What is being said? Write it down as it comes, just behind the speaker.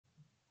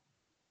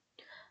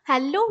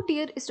Hello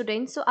dear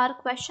students, so our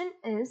question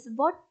is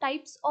what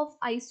types of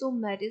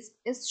isomerism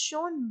is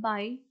shown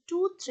by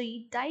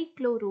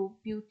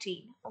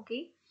 2,3-dichlorobutane.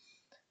 Okay,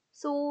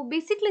 so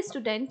basically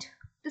student,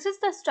 this is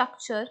the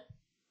structure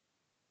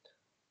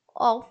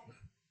of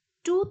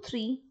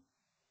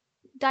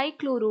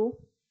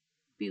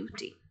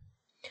 2,3-dichlorobutane.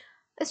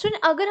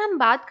 Student अगर हम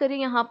बात करें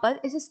यहाँ पर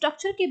इस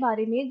structure के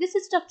बारे में, this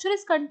structure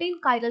is contain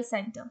chiral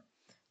center.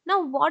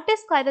 Now what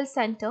is chiral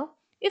center?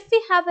 If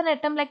we have an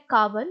atom like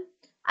carbon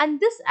and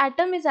this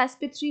atom is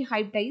sp3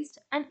 hybridized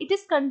and it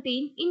is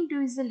contained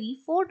individually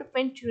four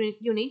different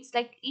units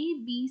like A,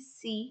 B,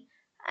 C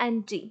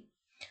and D,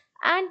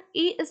 and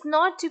A is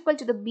not equal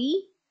to the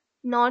B,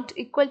 not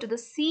equal to the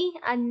C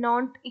and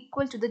not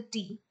equal to the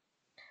D,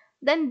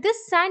 then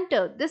this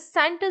center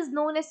is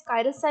known as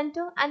chiral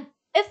center, and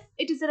if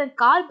it is in a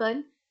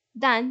carbon,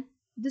 then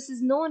this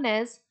is known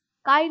as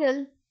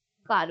chiral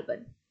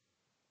carbon.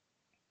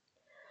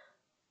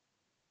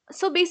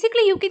 So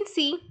basically you can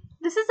see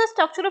this is the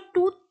structure of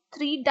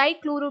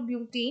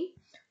 2,3-dichlorobutane.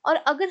 और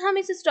अगर हम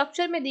इस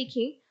structure में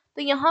देखें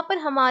तो यहाँ पर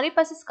हमारे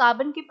पास इस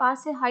कार्बन के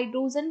पास है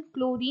हाइड्रोजन,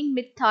 क्लोरीन,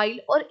 मिथाइल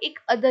और एक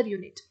other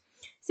unit.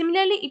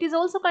 Similarly it is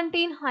also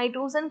contain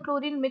hydrogen,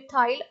 chlorine,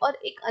 methyl और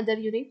एक अदर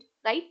यूनिट,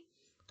 राइट.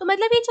 तो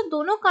मतलब ये जो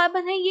दोनों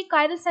कार्बन है ये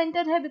chiral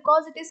center है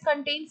because it is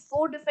contain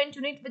four different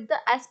unit with the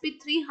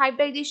sp3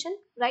 hybridization,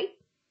 right?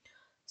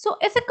 So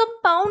if a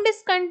compound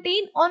is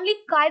contained only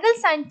chiral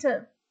center,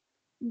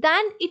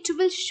 then it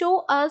will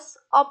show us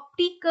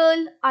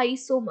optical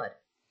isomer.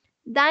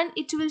 Then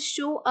it will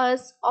show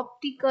us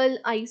optical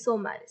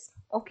isomerism.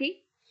 Okay.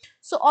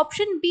 So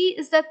option B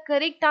is the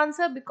correct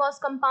answer because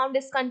compound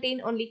is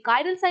contained only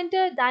chiral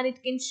center. Then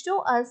it can show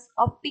us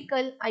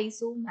optical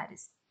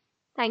isomerism.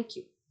 Thank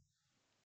you.